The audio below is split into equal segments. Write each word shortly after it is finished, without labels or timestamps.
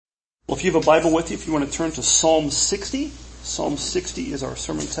Well, if you have a Bible with you, if you want to turn to Psalm 60. Psalm 60 is our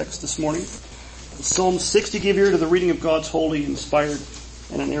sermon text this morning. Psalm 60, give ear to the reading of God's holy, inspired,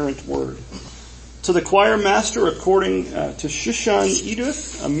 and inerrant word. To the choir master, according to Shushan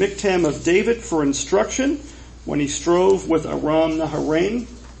Eduth, a miktam of David for instruction, when he strove with Aram Naharaim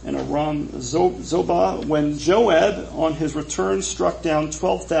and Aram Zobah, when Joab, on his return, struck down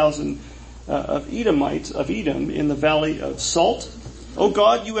 12,000 of Edomites of Edom in the valley of Salt. O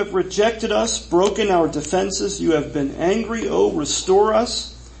God, you have rejected us, broken our defenses. You have been angry. O restore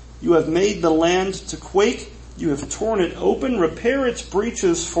us. You have made the land to quake. You have torn it open. Repair its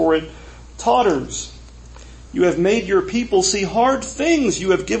breaches, for it totters. You have made your people see hard things.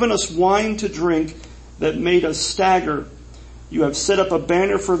 You have given us wine to drink that made us stagger. You have set up a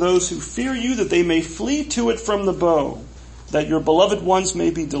banner for those who fear you, that they may flee to it from the bow, that your beloved ones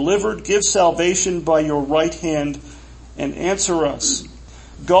may be delivered. Give salvation by your right hand and answer us.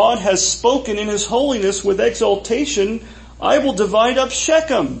 God has spoken in his holiness with exaltation. I will divide up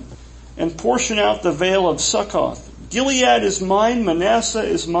Shechem and portion out the vale of Succoth. Gilead is mine, Manasseh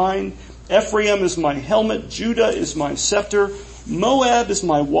is mine, Ephraim is my helmet, Judah is my scepter, Moab is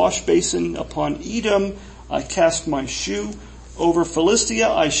my wash basin. Upon Edom I cast my shoe. Over Philistia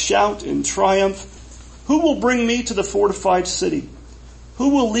I shout in triumph. Who will bring me to the fortified city? Who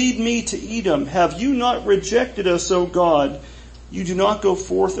will lead me to Edom? Have you not rejected us, O God? You do not go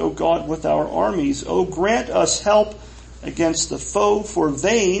forth, O God, with our armies. O grant us help against the foe, for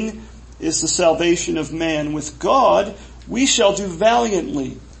vain is the salvation of man. With God we shall do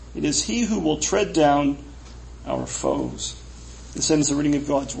valiantly. It is he who will tread down our foes. This ends the reading of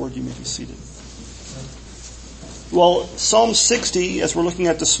God's word. You may be seated. Well, Psalm 60, as we're looking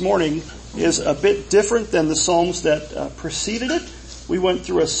at this morning, is a bit different than the Psalms that preceded it. We went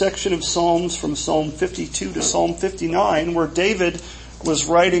through a section of Psalms from Psalm 52 to Psalm 59 where David was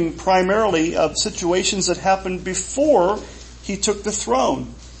writing primarily of situations that happened before he took the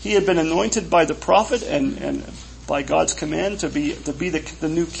throne. He had been anointed by the prophet and by God's command to be the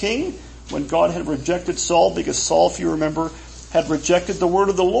new king when God had rejected Saul, because Saul, if you remember, had rejected the word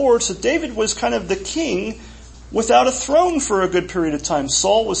of the Lord. So David was kind of the king without a throne for a good period of time.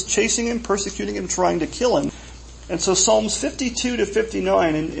 Saul was chasing him, persecuting him, trying to kill him. And so Psalms 52 to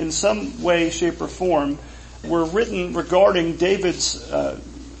 59 in some way, shape, or form were written regarding David's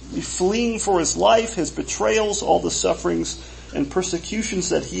fleeing for his life, his betrayals, all the sufferings and persecutions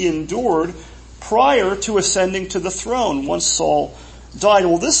that he endured prior to ascending to the throne once Saul died.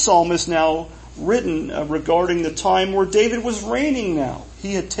 Well, this psalm is now written regarding the time where David was reigning now.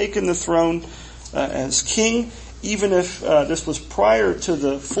 He had taken the throne as king. Even if this was prior to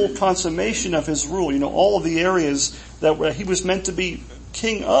the full consummation of his rule. You know, all of the areas that he was meant to be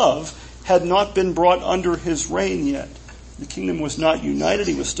king of had not been brought under his reign yet. The kingdom was not united.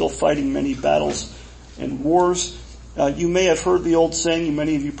 He was still fighting many battles and wars. You may have heard the old saying,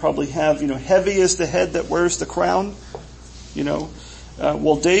 many of you probably have, heavy is the head that wears the crown.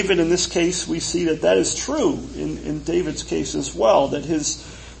 Well, David, in this case, we see that is true in David's case as well, that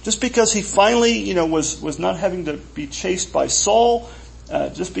just because he finally, was not having to be chased by Saul,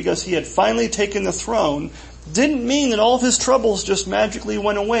 just because he had finally taken the throne, didn't mean that all of his troubles just magically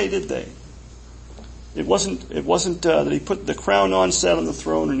went away, did they? It wasn't that he put the crown on, sat on the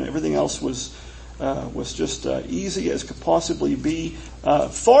throne, and everything else was just easy as could possibly be.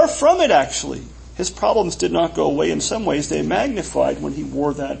 Far from it, actually. His problems did not go away. In some ways, they magnified when he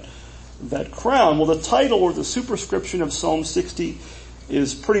wore that crown. Well, the title or the superscription of Psalm 60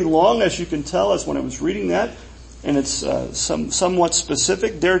 is pretty long, as you can tell, as when I was reading that, and it's somewhat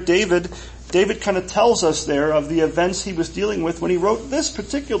specific. There, David kind of tells us there of the events he was dealing with when he wrote this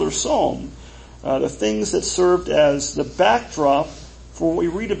particular psalm, the things that served as the backdrop for what we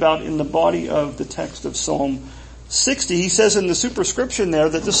read about in the body of the text of Psalm 60. He says in the superscription there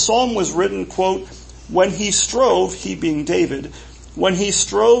that this psalm was written, quote, when he strove, he being David, when he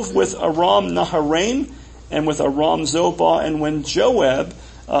strove with Aram Naharaim, and with Aram Zobah, and when Joab,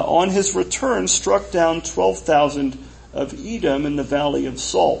 on his return, struck down 12,000 of Edom in the valley of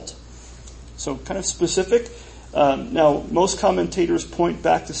Salt. So kind of specific. Now, most commentators point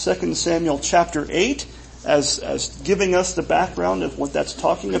back to 2 Samuel chapter 8 as giving us the background of what that's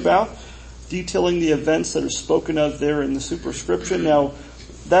talking about, detailing the events that are spoken of there in the superscription. Now,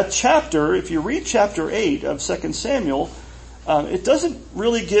 that chapter, if you read chapter 8 of 2 Samuel, it doesn't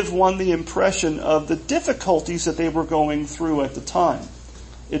really give one the impression of the difficulties that they were going through at the time.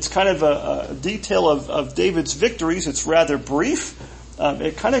 It's kind of a detail of David's victories. It's rather brief.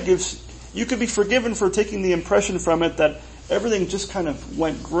 It kind of gives, you could be forgiven for taking the impression from it that everything just kind of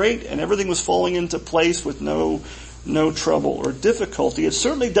went great and everything was falling into place with no no trouble or difficulty. It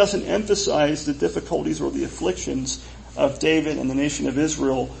certainly doesn't emphasize the difficulties or the afflictions of David and the nation of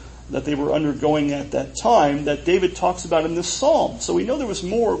Israel that they were undergoing at that time that David talks about in this psalm. So we know there was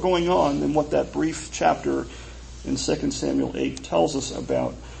more going on than what that brief chapter in 2 Samuel 8 tells us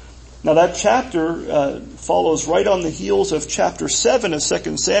about. Now that chapter follows right on the heels of chapter 7 of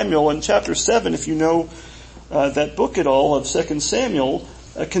 2 Samuel. And chapter 7, if you know that book at all of 2 Samuel,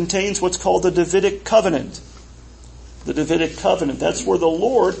 contains what's called the Davidic covenant. The Davidic covenant. That's where the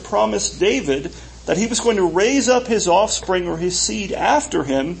Lord promised David that he was going to raise up his offspring or his seed after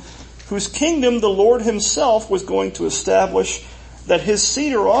him, whose kingdom the Lord himself was going to establish, that his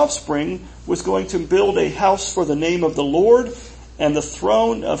seed or offspring was going to build a house for the name of the Lord, and the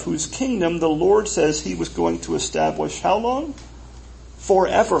throne of whose kingdom the Lord says he was going to establish how long?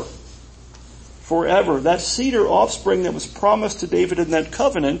 Forever. Forever. That seed or offspring that was promised to David in that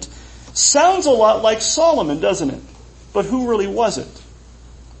covenant sounds a lot like Solomon, doesn't it? But who really was it?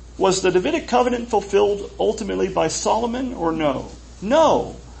 Was the Davidic covenant fulfilled ultimately by Solomon or no?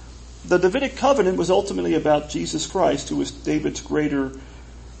 No. The Davidic covenant was ultimately about Jesus Christ, who was David's greater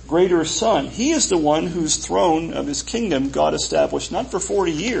son. He is the one whose throne of his kingdom God established not for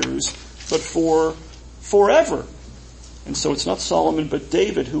 40 years, but for forever. And so it's not Solomon, but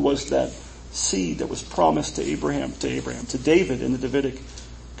David who was that seed that was promised to David in the Davidic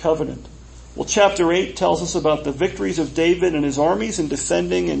covenant. Well, chapter 8 tells us about the victories of David and his armies in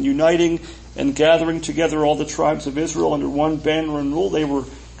defending and uniting and gathering together all the tribes of Israel under one banner and rule. They were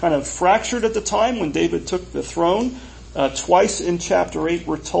kind of fractured at the time when David took the throne. Twice in chapter 8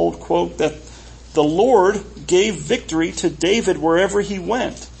 we're told, quote, that the Lord gave victory to David wherever he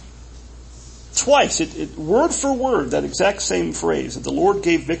went. Twice, word for word, that exact same phrase, that the Lord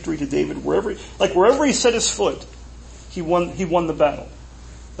gave victory to David wherever he set his foot, he won the battle.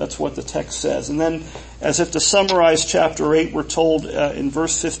 That's what the text says. And then, as if to summarize chapter 8, we're told in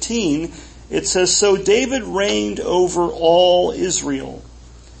verse 15, it says, "So David reigned over all Israel,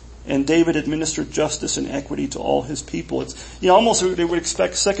 and David administered justice and equity to all his people." It's, almost they would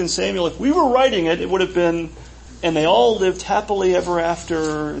expect 2 Samuel, if we were writing it, it would have been, "And they all lived happily ever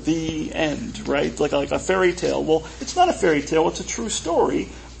after," the end, right? Like a fairy tale. Well, it's not a fairy tale, it's a true story.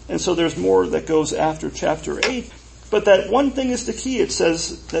 And so there's more that goes after chapter 8. But that one thing is the key. It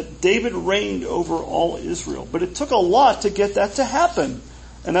says that David reigned over all Israel. But it took a lot to get that to happen.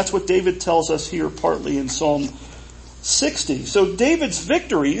 And that's what David tells us here partly in Psalm 60. So David's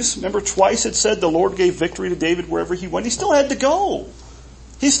victories, remember twice it said the Lord gave victory to David wherever he went. He still had to go.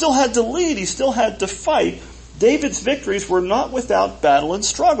 He still had to lead. He still had to fight. David's victories were not without battle and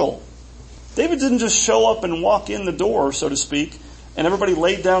struggle. David didn't just show up and walk in the door, so to speak, and everybody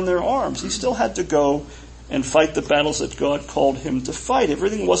laid down their arms. He still had to go and fight the battles that God called him to fight.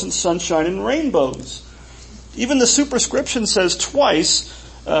 Everything wasn't sunshine and rainbows. Even the superscription says twice,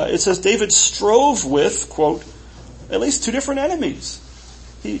 it says David strove with, quote, at least two different enemies.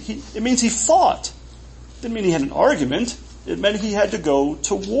 It means he fought. It didn't mean he had an argument. It meant he had to go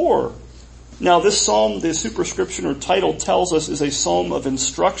to war. Now this psalm, the superscription or title tells us, is a psalm of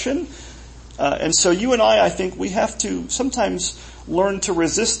instruction. And so you and I think we have to sometimes learn to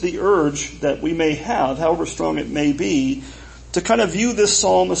resist the urge that we may have, however strong it may be, to kind of view this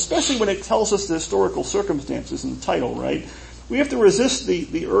psalm, especially when it tells us the historical circumstances in the title, right? We have to resist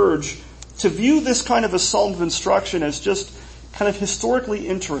the urge to view this kind of a psalm of instruction as just kind of historically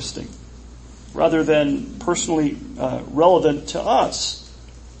interesting, rather than personally relevant to us.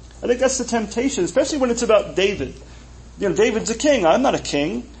 I think that's the temptation, especially when it's about David. David's a king. I'm not a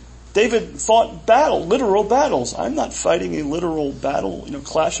king. David fought literal battles. I'm not fighting a literal battle,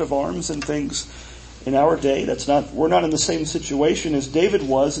 clash of arms and things in our day. We're not in the same situation as David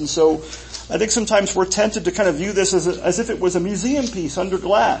was. And so I think sometimes we're tempted to kind of view this as if it was a museum piece under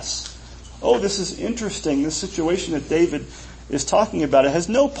glass. Oh, this is interesting. This situation that David is talking about, it has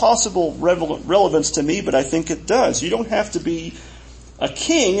no possible relevance to me, but I think it does. You don't have to be a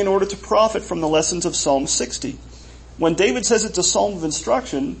king in order to profit from the lessons of Psalm 60. When David says it's a psalm of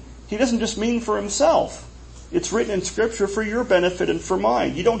instruction, he doesn't just mean for himself. It's written in Scripture for your benefit and for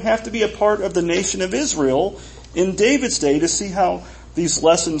mine. You don't have to be a part of the nation of Israel in David's day to see how these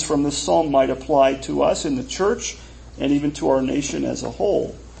lessons from this psalm might apply to us in the church and even to our nation as a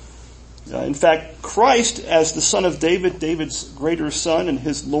whole. In fact, Christ, as the son of David, David's greater son and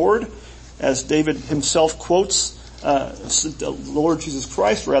his Lord, as David himself quotes, the Lord Jesus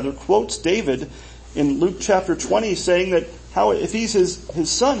Christ rather quotes David in Luke chapter 20, saying that if he's his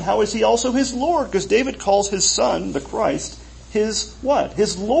son, how is he also his Lord? Because David calls his son, the Christ, his what?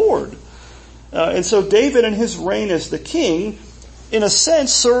 His Lord. And so David and his reign as the king, in a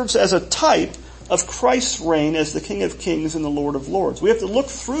sense, serves as a type of Christ's reign as the King of Kings and the Lord of Lords. We have to look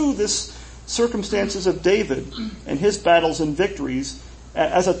through this circumstances of David and his battles and victories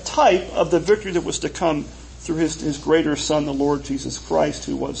as a type of the victory that was to come through his greater Son, the Lord Jesus Christ,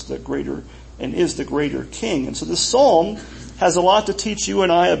 who was the greater and is the greater King. And so this psalm has a lot to teach you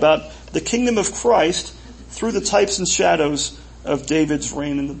and I about the kingdom of Christ through the types and shadows of David's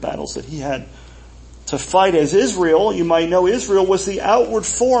reign and the battles that he had to fight. As Israel, you might know, Israel was the outward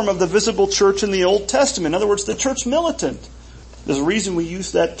form of the visible church in the Old Testament. In other words, the church militant. There's a reason we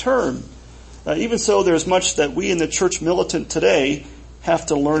use that term. Even so, there's much that we in the church militant today have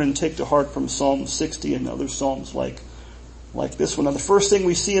to learn and take to heart from Psalm 60 and other psalms like this one. Now, the first thing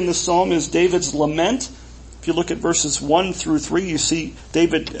we see in this psalm is David's lament. If you look at verses 1 through 3, you see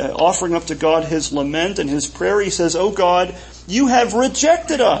David offering up to God his lament and his prayer. He says, "O God, you have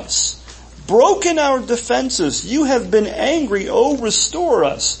rejected us, broken our defenses. You have been angry. O restore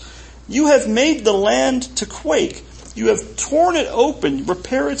us. You have made the land to quake. You have torn it open.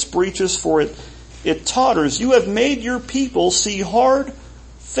 Repair its breaches, for it totters. You have made your people see hard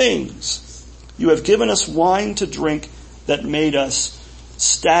things. You have given us wine to drink that made us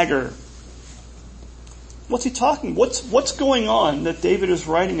stagger." What's he talking? What's going on that David is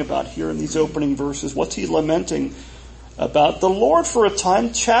writing about here in these opening verses? What's he lamenting about? The Lord for a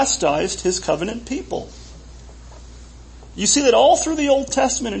time chastised his covenant people. You see that all through the Old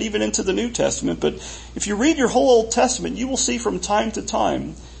Testament and even into the New Testament, but if you read your whole Old Testament, you will see from time to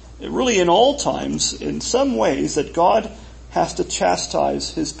time, really in all times, in some ways, that God has to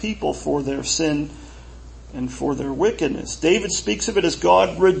chastise his people for their sin and for their wickedness. David speaks of it as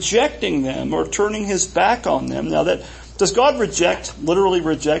God rejecting them or turning his back on them. Now, does God literally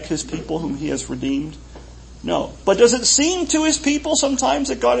reject his people whom he has redeemed? No. But does it seem to his people sometimes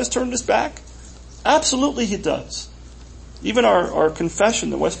that God has turned his back? Absolutely he does. Even our confession,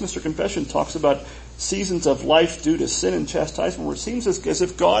 the Westminster Confession, talks about seasons of life due to sin and chastisement where it seems as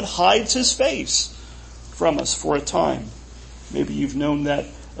if God hides his face from us for a time. Maybe you've known that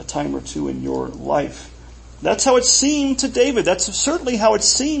a time or two in your life. That's how it seemed to David. That's certainly how it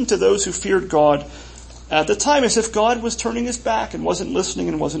seemed to those who feared God at the time, as if God was turning his back and wasn't listening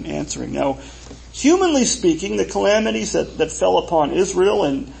and wasn't answering. Now, humanly speaking, the calamities that fell upon Israel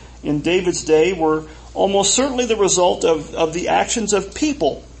and in David's day were almost certainly the result of the actions of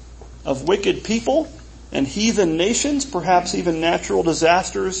people, of wicked people and heathen nations, perhaps even natural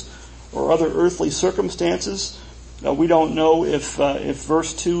disasters or other earthly circumstances. We don't know if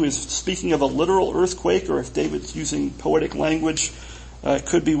verse 2 is speaking of a literal earthquake or if David's using poetic language. It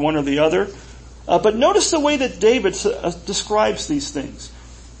could be one or the other. But notice the way that David describes these things.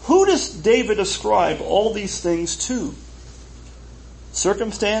 Who does David ascribe all these things to?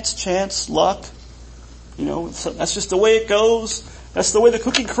 Circumstance, chance, luck? That's just the way it goes. That's the way the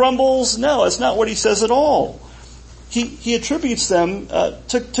cookie crumbles. No, that's not what he says at all. He attributes them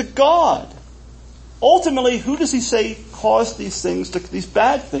to God. Ultimately, who does he say caused these things, these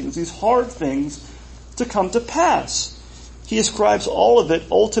bad things, these hard things to come to pass? He ascribes all of it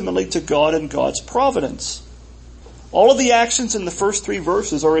ultimately to God and God's providence. All of the actions in the first 3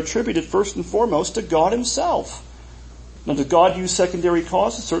 verses are attributed first and foremost to God himself. Now, does God use secondary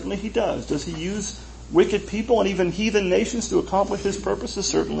causes? Certainly he does. Does he use wicked people and even heathen nations to accomplish his purposes?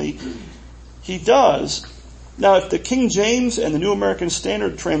 Certainly he does. Now, if the King James and the New American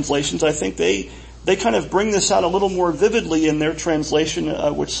Standard translations, I think they kind of bring this out a little more vividly in their translation,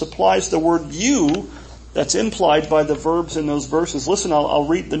 which supplies the word you that's implied by the verbs in those verses. Listen, I'll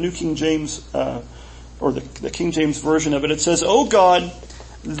read the New King James, or the King James version of it. It says, "O God,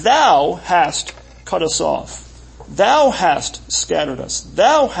 thou hast cut us off. Thou hast scattered us.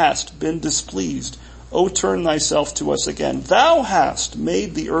 Thou hast been displeased. O turn thyself to us again. Thou hast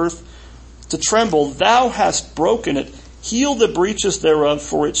made the earth to tremble. Thou hast broken it. Heal the breaches thereof,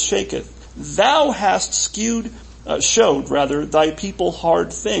 for it shaketh. Thou hast showed thy people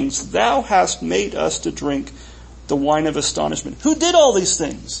hard things. Thou hast made us to drink the wine of astonishment." Who did all these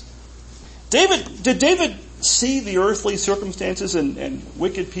things? Did David see the earthly circumstances and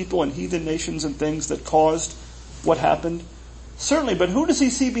wicked people and heathen nations and things that caused what happened? Certainly, but who does he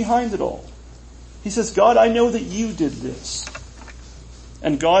see behind it all? He says, God, I know that you did this.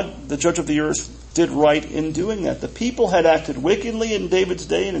 And God, the judge of the earth, did right in doing that. The people had acted wickedly in David's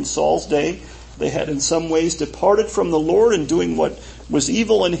day and in Saul's day. They had in some ways departed from the Lord and doing what was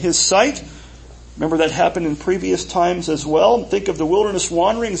evil in his sight. Remember that happened in previous times as well. Think of the wilderness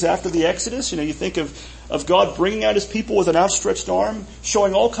wanderings after the Exodus. You think of God bringing out his people with an outstretched arm,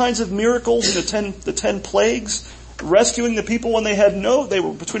 showing all kinds of miracles in the 10 plagues, rescuing the people when they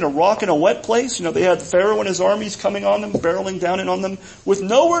were between a rock and a wet place. They had Pharaoh and his armies coming on them, barreling down in on them with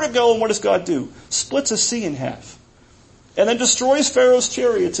nowhere to go. And what does God do? Splits a sea in half. And then destroys Pharaoh's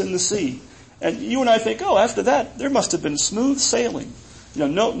chariots in the sea. And you and I think, after that, there must have been smooth sailing.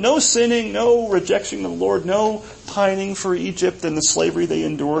 No sinning, no rejection of the Lord, no pining for Egypt and the slavery they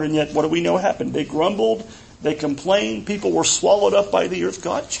endured. And yet, what do we know happened? They grumbled, they complained, people were swallowed up by the earth.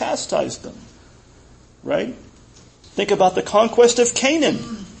 God chastised them. Right? Think about the conquest of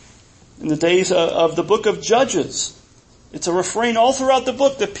Canaan in the days of the book of Judges. It's a refrain all throughout the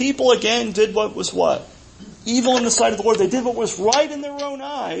book. The people again did what was what? Evil in the sight of the Lord. They did what was right in their own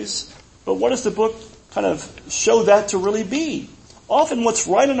eyes. But what does the book kind of show that to really be? Often what's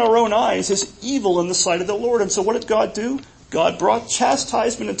right in our own eyes is evil in the sight of the Lord. And so what did God do? God brought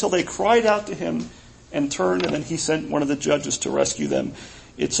chastisement until they cried out to him and turned, and then he sent one of the judges to rescue them.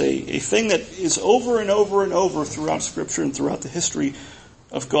 It's a thing that is over and over and over throughout Scripture and throughout the history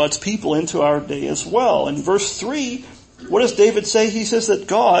of God's people into our day as well. In verse 3, what does David say? He says that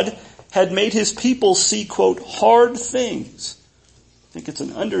God had made his people see, quote, hard things. I think it's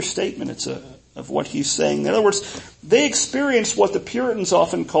an understatement of what he's saying. In other words, they experienced what the Puritans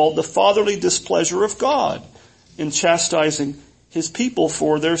often called the fatherly displeasure of God in chastising his people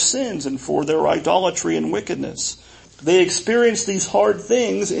for their sins and for their idolatry and wickedness. They experienced these hard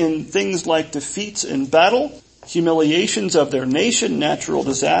things in things like defeats in battle, humiliations of their nation, natural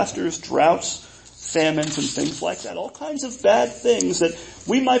disasters, droughts, famines, and things like that. All kinds of bad things that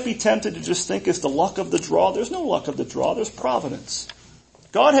we might be tempted to just think is the luck of the draw. There's no luck of the draw. There's providence.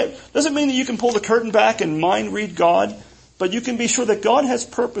 Doesn't mean that you can pull the curtain back and mind read God, but you can be sure that God has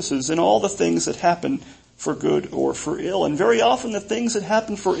purposes in all the things that happen for good or for ill. And very often the things that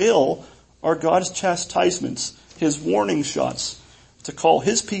happen for ill are God's chastisements, his warning shots to call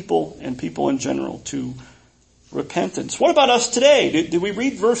his people and people in general to repentance. What about us today? Do we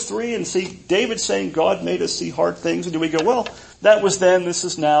read verse 3 and see David saying God made us see hard things? Or do we go, well, that was then, this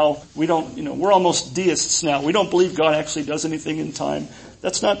is now. We're almost deists now. We don't believe God actually does anything in time.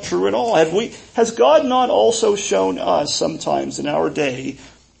 That's not true at all. Has God not also shown us sometimes in our day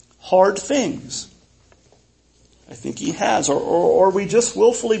hard things? I think he has. Or are we just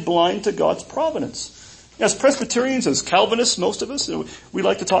willfully blind to God's providence? As Presbyterians, as Calvinists, most of us, I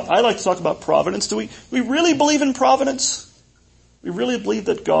like to talk about providence. Do we really believe in providence? We really believe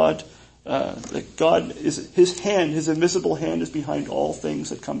that God is, his invisible hand is behind all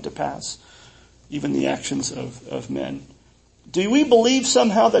things that come to pass, even the actions of men. Do we believe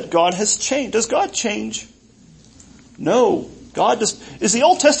somehow that God has changed? Does God change? No. Is the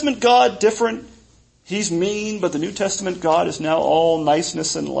Old Testament God different? He's mean, but the New Testament God is now all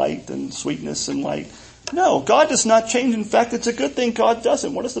niceness and light and sweetness and light. No, God does not change. In fact, it's a good thing God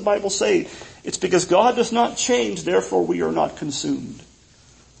doesn't. What does the Bible say? It's because God does not change, therefore we are not consumed.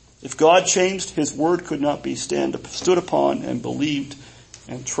 If God changed, his word could not be stood upon and believed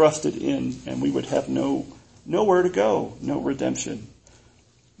and trusted in, and we would have nowhere to go, no redemption.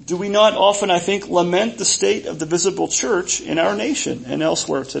 Do we not often, I think, lament the state of the visible church in our nation and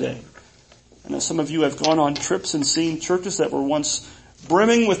elsewhere today? I know some of you have gone on trips and seen churches that were once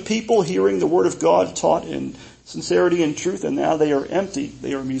brimming with people hearing the word of God taught in sincerity and truth, and now they are empty.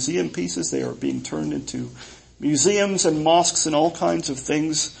 They are museum pieces. They are being turned into museums and mosques and all kinds of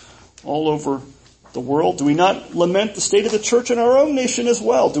things all over the world. Do we not lament the state of the church in our own nation as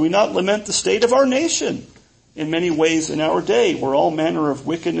well? Do we not lament the state of our nation in many ways in our day, where all manner of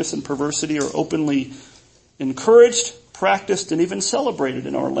wickedness and perversity are openly encouraged, practiced, and even celebrated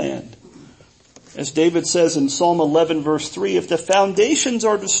in our land? As David says in Psalm 11 verse 3, if the foundations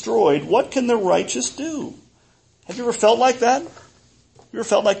are destroyed, what can the righteous do? Have you ever felt like that? You ever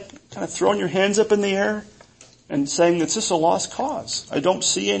felt like kind of throwing your hands up in the air and saying it's just a lost cause? I don't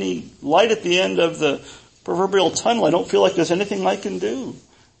see any light at the end of the proverbial tunnel. I don't feel like there's anything I can do.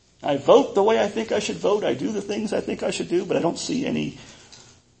 I vote the way I think I should vote. I do the things I think I should do, but I don't see any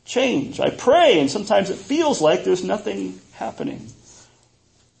change. I pray, and sometimes it feels like there's nothing happening.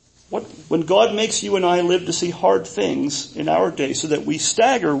 When God makes you and I live to see hard things in our day so that we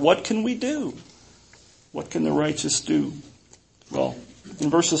stagger, what can we do? What can the righteous do? Well, in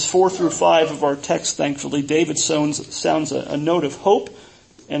verses 4 through 5 of our text, thankfully, David sounds a note of hope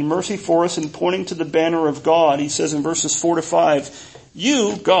and mercy for us in pointing to the banner of God. He says in verses 4 to 5,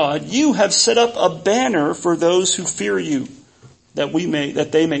 you, God, you have set up a banner for those who fear you, that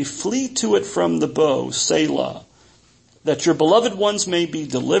they may flee to it from the bow, Selah. That your beloved ones may be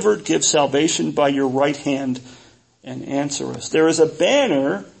delivered, give salvation by your right hand and answer us. There is a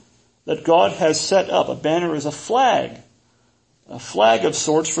banner that God has set up. A banner is a flag. a flag of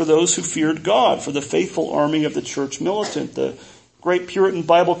sorts for those who feared God, for the faithful army of the church militant. The great Puritan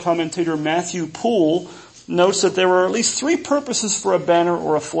Bible commentator Matthew Poole notes that there are at least three purposes for a banner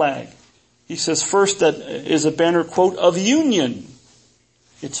or a flag. He says first that is a banner, quote, of union.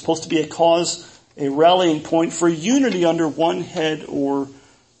 It's supposed to be a cause, a rallying point for unity under one head or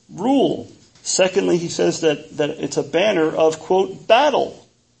rule. Secondly, he says that it's a banner of, quote, battle.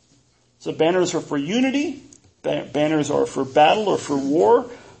 So banners are for unity. Banners are for battle or for war.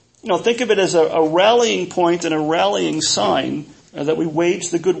 Think of it as a rallying point and a rallying sign that we wage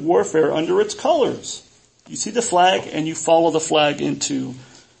the good warfare under its colors. You see the flag and you follow the flag into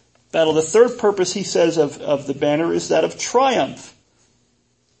battle. The third purpose, he says, of the banner is that of triumph.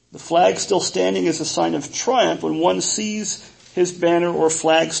 The flag still standing is a sign of triumph when one sees his banner or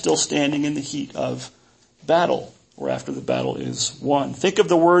flag still standing in the heat of battle, or after the battle is won. Think of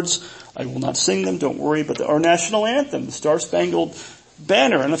the words, I will not sing them, don't worry, but our national anthem, the Star-Spangled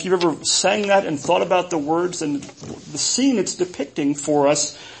Banner. I don't know if you've ever sang that and thought about the words and the scene it's depicting for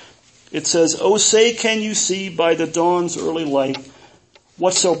us. It says, "Oh, say can you see by the dawn's early light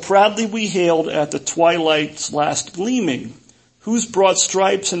what so proudly we hailed at the twilight's last gleaming, whose broad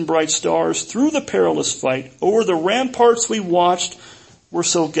stripes and bright stars through the perilous fight o'er the ramparts we watched were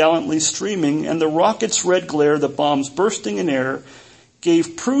so gallantly streaming, and the rocket's red glare, the bombs bursting in air,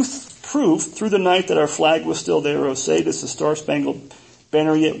 gave proof through the night that our flag was still there. Oh, say does the Star-Spangled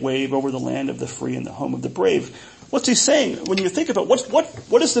Banner yet wave over the land of the free and the home of the brave." What's he saying? When you think about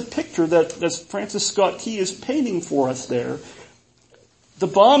what is the picture that Francis Scott Key is painting for us there? The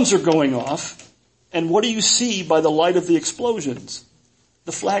bombs are going off, and what do you see by the light of the explosions?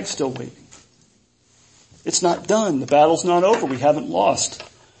 The flag's still waving. It's not done. The battle's not over. We haven't lost.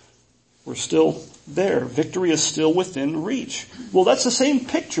 We're still there. Victory is still within reach. Well, that's the same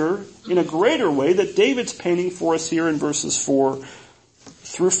picture in a greater way that David's painting for us here in verses 4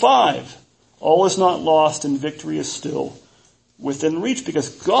 through 5. All is not lost and victory is still within reach because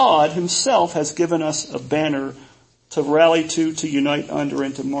God himself has given us a banner to rally to unite under,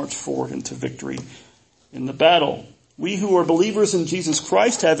 and to march forward into victory in the battle. We who are believers in Jesus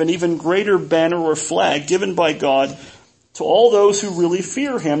Christ have an even greater banner or flag given by God to all those who really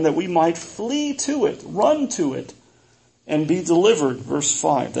fear him, that we might flee to it, run to it, and be delivered. Verse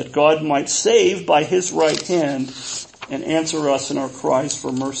 5, that God might save by his right hand and answer us in our cries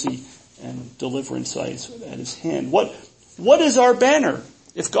for mercy and deliverance at his hand. What is our banner?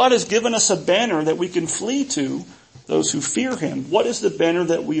 If God has given us a banner that we can flee to, those who fear him, what is the banner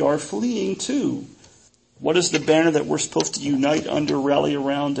that we are fleeing to? What is the banner that we're supposed to unite under, rally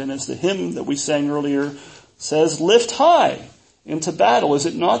around? And as the hymn that we sang earlier says, lift high into battle. Is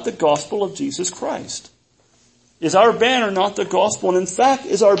it not the gospel of Jesus Christ? Is our banner not the gospel? And in fact,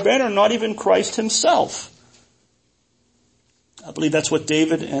 is our banner not even Christ himself? I believe that's what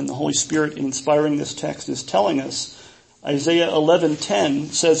David and the Holy Spirit in inspiring this text is telling us. Isaiah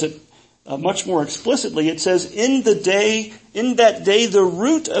 11:10 says it much more explicitly. It says, in that day, the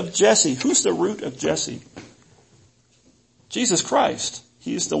root of Jesse. Who's the root of Jesse? Jesus Christ.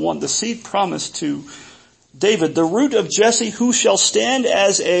 He's the one, the seed promised to David. The root of Jesse, who shall stand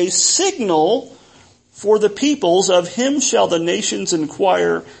as a signal for the peoples. Of him shall the nations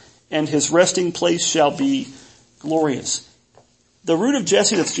inquire, and his resting place shall be glorious. The root of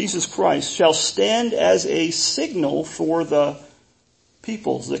Jesse, that's Jesus Christ, shall stand as a signal for the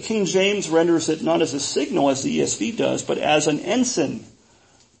peoples. The King James renders it not as a signal as the ESV does, but as an ensign.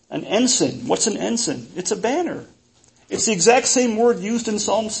 An ensign. What's an ensign? It's a banner. It's the exact same word used in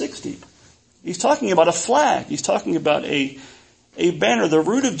Psalm 60. He's talking about a flag. He's talking about a banner. The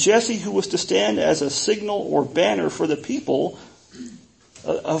root of Jesse, who was to stand as a signal or banner for the people,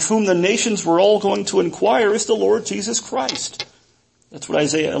 of whom the nations were all going to inquire, is the Lord Jesus Christ. That's what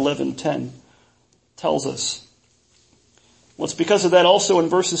Isaiah 11:10 tells us. Well, it's because of that also in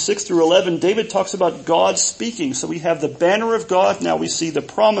verses 6 through 11, David talks about God speaking. So we have the banner of God. Now we see the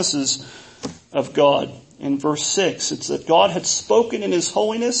promises of God in verse 6. It's that God had spoken in his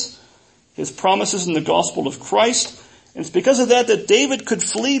holiness, his promises in the gospel of Christ. And it's because of that David could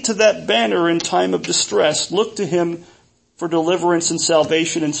flee to that banner in time of distress, look to him for deliverance and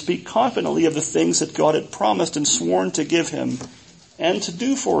salvation, and speak confidently of the things that God had promised and sworn to give him and to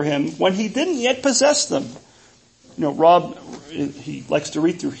do for him when he didn't yet possess them. Rob, he likes to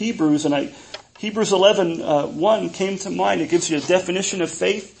read through Hebrews, and Hebrews 11:1 came to mind. It gives you a definition of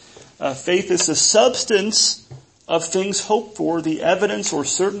faith. Faith is the substance of things hoped for, the evidence or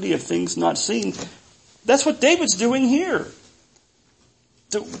certainty of things not seen. That's what David's doing here.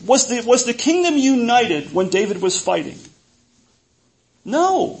 Was the kingdom united when David was fighting?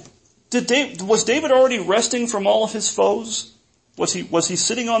 No. Was David already resting from all of his foes? Was he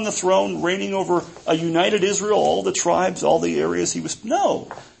sitting on the throne, reigning over a united Israel, all the tribes, all the areas he was? No.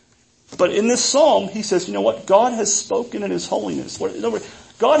 But in this psalm, he says, you know what? God has spoken in his holiness. In other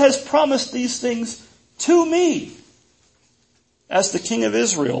words, God has promised these things to me as the king of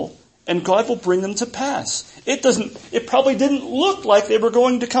Israel, and God will bring them to pass. It probably didn't look like they were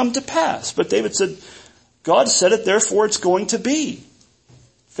going to come to pass, but David said, God said it, therefore it's going to be.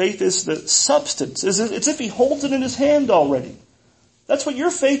 Faith is the substance. It's if he holds it in his hand already. That's what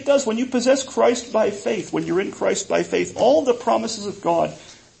your faith does when you possess Christ by faith, when you're in Christ by faith. All the promises of God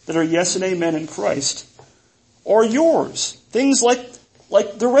that are yes and amen in Christ are yours. Things like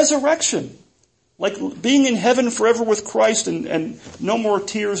the resurrection, like being in heaven forever with Christ and no more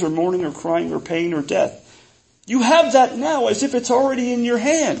tears or mourning or crying or pain or death. You have that now as if it's already in your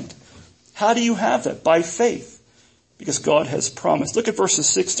hand. How do you have that? By faith. Because God has promised. Look at verses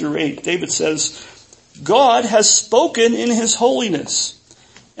 6 through 8. David says, God has spoken in his holiness.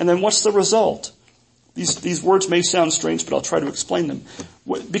 And then what's the result? These words may sound strange, but I'll try to explain them.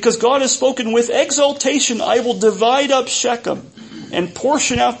 Because God has spoken, with exultation I will divide up Shechem and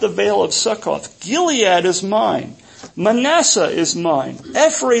portion out the vale of Succoth. Gilead is mine. Manasseh is mine.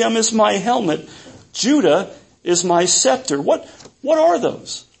 Ephraim is my helmet. Judah is my scepter. What are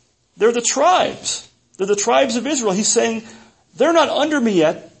those? They're the tribes. They're the tribes of Israel. He's saying, they're not under me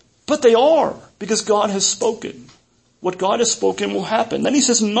yet, but they are, because God has spoken. What God has spoken will happen. Then he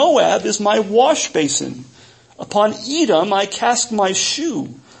says, Moab is my wash basin. Upon Edom I cast my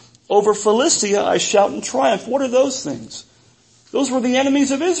shoe. Over Philistia I shout in triumph. What are those things? Those were the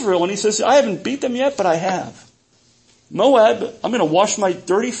enemies of Israel. And he says, I haven't beat them yet, but I have. Moab, I'm going to wash my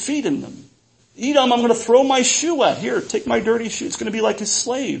dirty feet in them. Edom, I'm going to throw my shoe at. Here, take my dirty shoe. It's going to be like a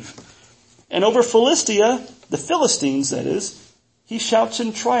slave. And over Philistia, the Philistines that is, he shouts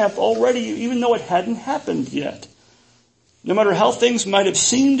in triumph already, even though it hadn't happened yet. No matter how things might have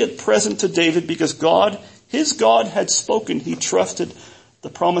seemed at present to David, because God, his God had spoken, he trusted the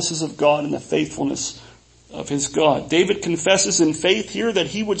promises of God and the faithfulness of his God. David confesses in faith here that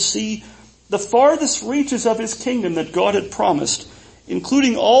he would see the farthest reaches of his kingdom that God had promised,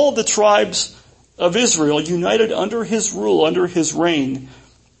 including all the tribes of Israel united under his rule, under his reign.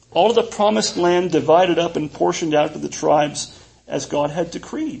 All of the promised land divided up and portioned out to the tribes as God had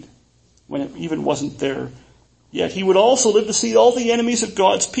decreed, when it even wasn't there yet. He would also live to see all the enemies of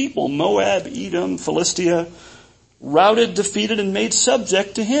God's people, Moab, Edom, Philistia, routed, defeated, and made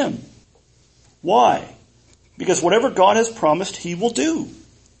subject to him. Why? Because whatever God has promised, he will do.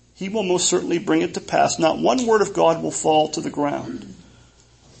 He will most certainly bring it to pass. Not one word of God will fall to the ground.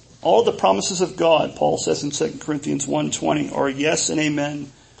 All the promises of God, Paul says in 2 Corinthians 1:20, are yes and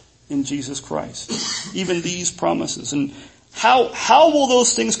amen in Jesus Christ. Even these promises. And how will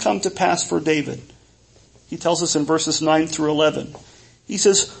those things come to pass for David? He tells us in verses 9 through 11. He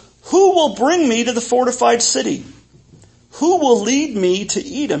says, who will bring me to the fortified city? Who will lead me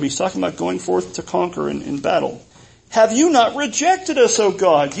to Edom? He's talking about going forth to conquer in battle. Have you not rejected us, O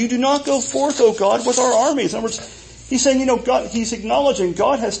God? You do not go forth, O God, with our armies. In other words, he's saying, God, he's acknowledging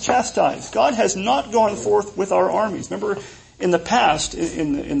God has chastised. God has not gone forth with our armies. Remember, in the past,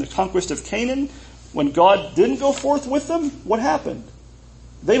 in the conquest of Canaan, when God didn't go forth with them, what happened?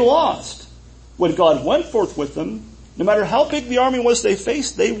 They lost. When God went forth with them, no matter how big the army was they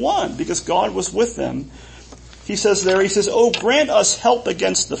faced, they won because God was with them. He says, oh, grant us help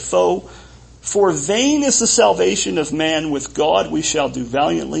against the foe, for vain is the salvation of man. With God we shall do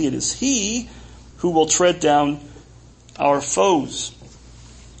valiantly. It is he who will tread down our foes.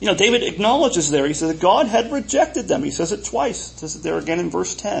 David acknowledges there, he says that God had rejected them. He says it twice. He says it there again in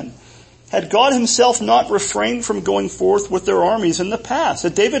verse 10. Had God himself not refrained from going forth with their armies in the past?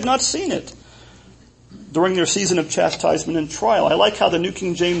 Had David not seen it during their season of chastisement and trial? I like how the New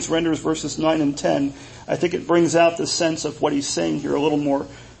King James renders verses 9 and 10. I think it brings out the sense of what he's saying here a little more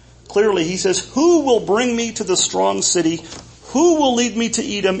clearly. He says, who will bring me to the strong city? Who will lead me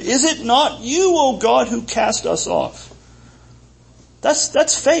to Edom? Is it not you, O God, who cast us off?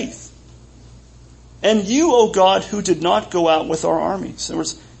 That's faith. And you, O God, who did not go out with our armies. In other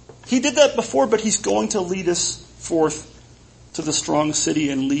words, he did that before, but he's going to lead us forth to the strong city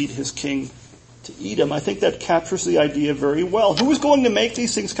and lead his king to Edom. I think that captures the idea very well. Who is going to make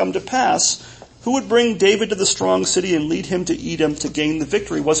these things come to pass? Who would bring David to the strong city and lead him to Edom to gain the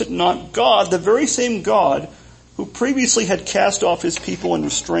victory? Was it not God, the very same God who previously had cast off his people and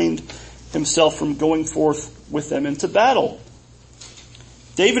restrained himself from going forth with them into battle?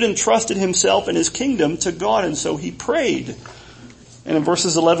 David entrusted himself and his kingdom to God, and so he prayed. And in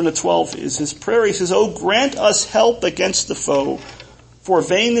verses 11 to 12 is his prayer. He says, oh, grant us help against the foe, for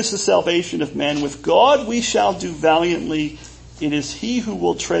vain is the salvation of man. With God we shall do valiantly. it is he who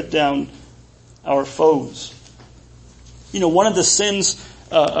will tread down our foes. One of the sins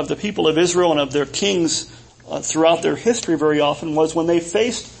of the people of Israel and of their kings throughout their history very often was when they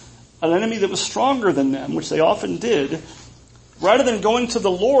faced an enemy that was stronger than them, which they often did, rather than going to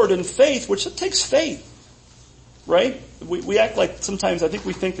the Lord in faith, which it takes faith, right? We act like sometimes I think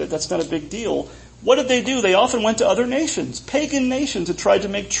we think that that's not a big deal. What did they do? They often went to other nations, pagan nations, and tried to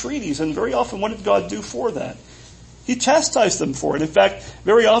make treaties. And very often, what did God do for that? He chastised them for it. In fact,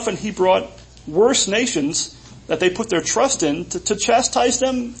 very often he brought worse nations that they put their trust in to chastise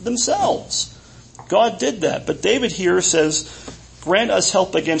them themselves. God did that. But David here says, grant us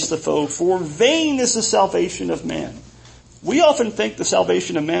help against the foe, for vain is the salvation of man. We often think the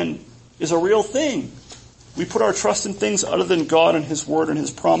salvation of man is a real thing. We put our trust in things other than God and his word and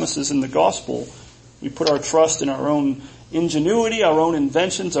his promises in the gospel. We put our trust in our own ingenuity, our own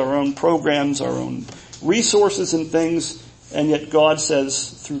inventions, our own programs, our own resources and things. And yet God says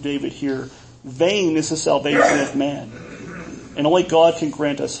through David here, vain is the salvation of man. And only God can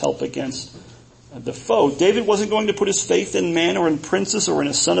grant us help against the foe. David wasn't going to put his faith in man or in princes or in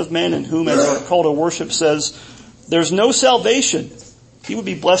a son of man in whom, as our call to worship says, there's no salvation. He would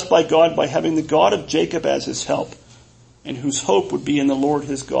be blessed by God by having the God of Jacob as his help, and whose hope would be in the Lord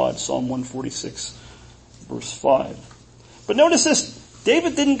his God, Psalm 146, verse 5. But notice this,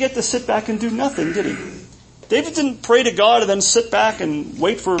 David didn't get to sit back and do nothing, did he? David didn't pray to God and then sit back and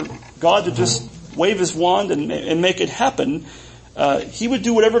wait for God to just wave his wand and make it happen. He would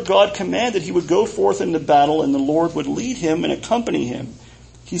do whatever God commanded. He would go forth into battle, and the Lord would lead him and accompany him.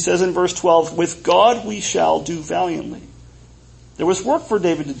 He says in verse 12, with God we shall do valiantly. There was work for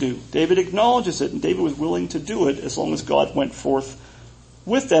David to do. David acknowledges it, and David was willing to do it as long as God went forth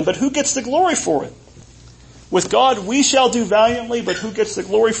with them. But who gets the glory for it? With God we shall do valiantly, but who gets the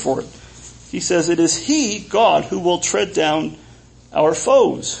glory for it? He says it is he, God, who will tread down our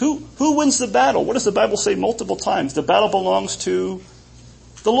foes. Who wins the battle? What does the Bible say multiple times? The battle belongs to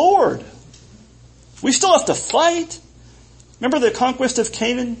the Lord. We still have to fight. Remember the conquest of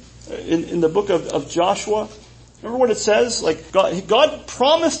Canaan in the book of Joshua? Remember what it says? Like God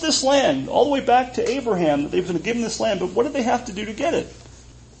promised this land all the way back to Abraham that they were going to give him this land, but what did they have to do to get it?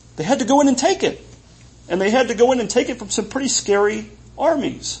 They had to go in and take it. And they had to go in and take it from some pretty scary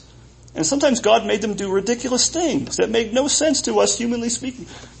armies. And sometimes God made them do ridiculous things that made no sense to us, humanly speaking.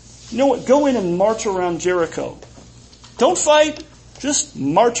 You know what? Go in and march around Jericho. Don't fight, just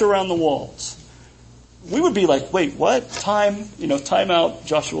march around the walls. We would be like, wait, what? Time out,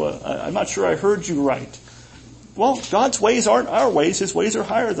 Joshua. I'm not sure I heard you right. Well, God's ways aren't our ways. His ways are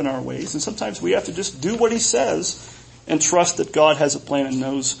higher than our ways. And sometimes we have to just do what he says and trust that God has a plan and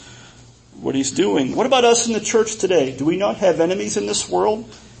knows what he's doing. What about us in the church today? Do we not have enemies in this world?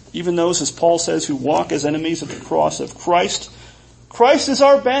 Even those, as Paul says, who walk as enemies of the cross of Christ. Christ is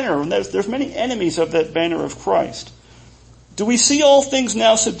our banner, and there's many enemies of that banner of Christ. Do we see all things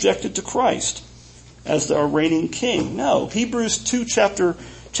now subjected to Christ as our reigning king? No. Hebrews 2 chapter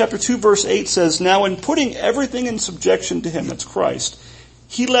 2 verse 8 says, now in putting everything in subjection to him, that's Christ,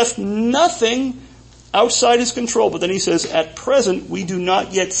 he left nothing outside his control. But then he says, at present we do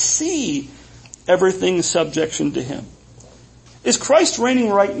not yet see everything in subjection to him. Is Christ reigning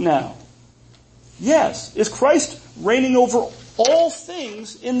right now? Yes. Is Christ reigning over all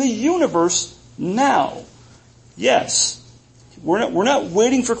things in the universe now? Yes. We're not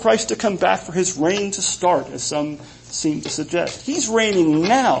waiting for Christ to come back for his reign to start, as some seem to suggest. He's reigning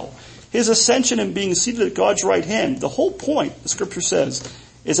now. His ascension and being seated at God's right hand, the whole point, the scripture says,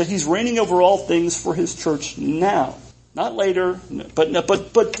 is that he's reigning over all things for his church now. Not later,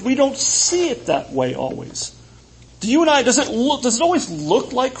 but we don't see it that way always. Do you and I, does it always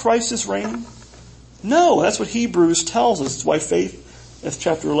look like Christ is reigning? No, that's what Hebrews tells us. It's why faith, as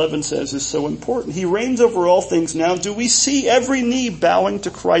chapter 11 says, is so important. He reigns over all things now. Do we see every knee bowing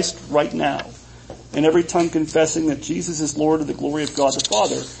to Christ right now? And every tongue confessing that Jesus is Lord to the glory of God the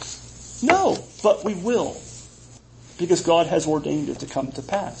Father? No, but we will. Because God has ordained it to come to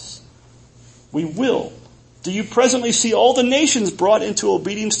pass. We will. Do you presently see all the nations brought into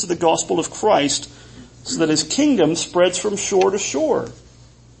obedience to the gospel of Christ, so that his kingdom spreads from shore to shore?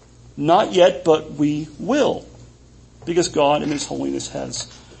 Not yet, but we will. Because God in his holiness has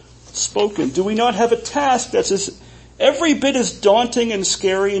spoken. Do we not have a task that's every bit as daunting and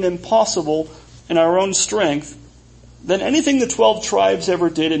scary and impossible in our own strength than anything the 12 tribes ever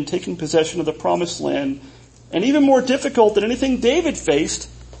did in taking possession of the promised land, and even more difficult than anything David faced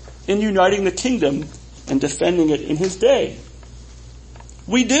in uniting the kingdom and defending it in his day?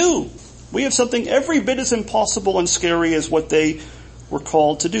 We do. We have something every bit as impossible and scary as what they were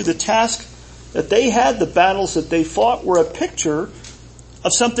called to do. The task that they had the battles that they fought were a picture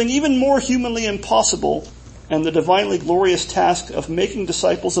of something even more humanly impossible, and the divinely glorious task of making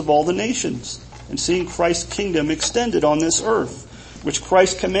disciples of all the nations and seeing Christ's kingdom extended on this earth, which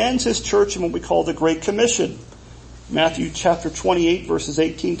Christ commands his church in what we call the Great Commission. Matthew chapter 28 verses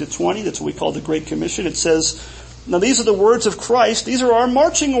 18 to 20, that's what we call the Great Commission. It says, now these are the words of Christ, these are our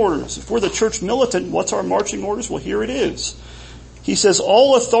marching orders. If we're the church militant, what's our marching orders? Well, here it is. He says,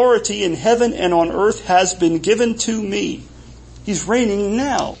 all authority in heaven and on earth has been given to me. He's reigning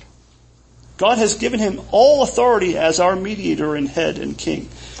now. God has given him all authority as our mediator and head and king.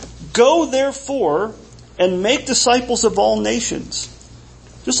 Go therefore and make disciples of all nations.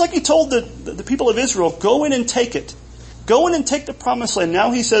 Just like he told the people of Israel, go in and take it. Go in and take the promised land.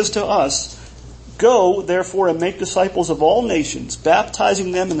 Now he says to us, go therefore and make disciples of all nations,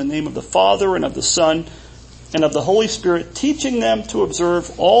 baptizing them in the name of the Father and of the Son and of the Holy Spirit, teaching them to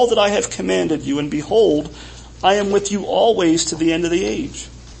observe all that I have commanded you. And behold, I am with you always to the end of the age.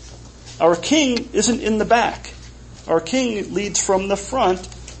 Our king isn't in the back. Our king leads from the front,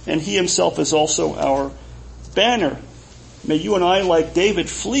 and he himself is also our banner. May you and I, like David,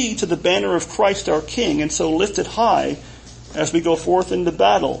 flee to the banner of Christ our King, and so lift it high as we go forth into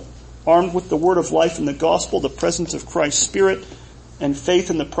battle, armed with the word of life and the gospel, the presence of Christ's Spirit, and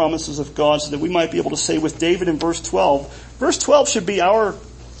faith in the promises of God, so that we might be able to say with David in verse 12, verse 12 should be our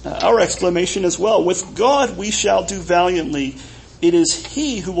exclamation as well. With God we shall do valiantly. It is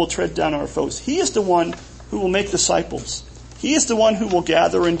he who will tread down our foes. He is the one who will make disciples. He is the one who will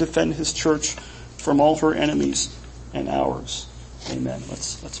gather and defend his church from all her enemies and ours. Amen.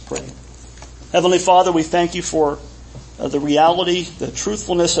 Let's pray. Heavenly Father, we thank you for the reality, the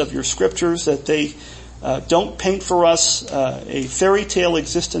truthfulness of your scriptures, that they don't paint for us a fairy tale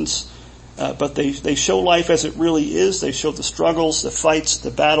existence, but they show life as it really is. They show the struggles, the fights,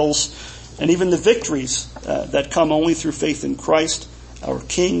 the battles, and even the victories that come only through faith in Christ, our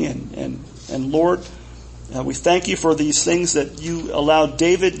King and Lord. We thank you for these things that you allowed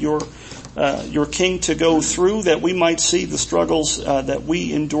David, your king, to go through, that we might see the struggles that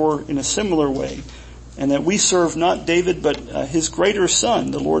we endure in a similar way, and that we serve not David but his greater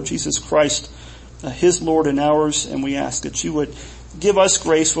son, the Lord Jesus Christ, his Lord and ours. And we ask that you would give us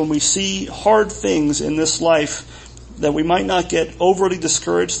grace when we see hard things in this life, that we might not get overly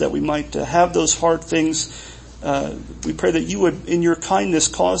discouraged, that we might have those hard things. We pray that you would, in your kindness,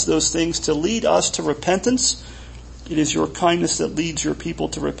 cause those things to lead us to repentance. It is your kindness that leads your people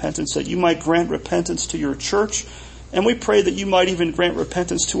to repentance, that you might grant repentance to your church. And we pray that you might even grant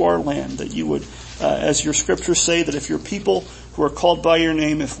repentance to our land, that you would, as your scriptures say, that if your people who are called by your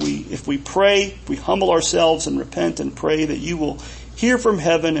name, if we pray, we humble ourselves and repent and pray, that you will hear from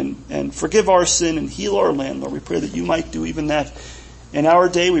heaven and forgive our sin and heal our land. Lord, we pray that you might do even that in our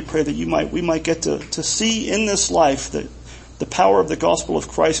day. We pray that we might get to see in this life that the power of the gospel of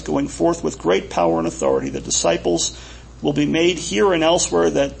Christ going forth with great power and authority. The disciples will be made here and elsewhere,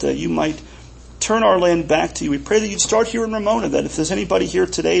 that you might turn our land back to you. We pray that you'd start here in Ramona, that if there's anybody here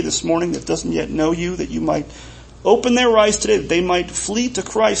today, this morning, that doesn't yet know you, that you might open their eyes today, that they might flee to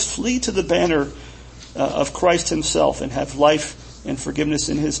Christ, flee to the banner of Christ himself, and have life and forgiveness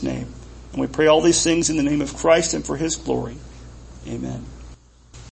in his name. And we pray all these things in the name of Christ and for his glory. Amen.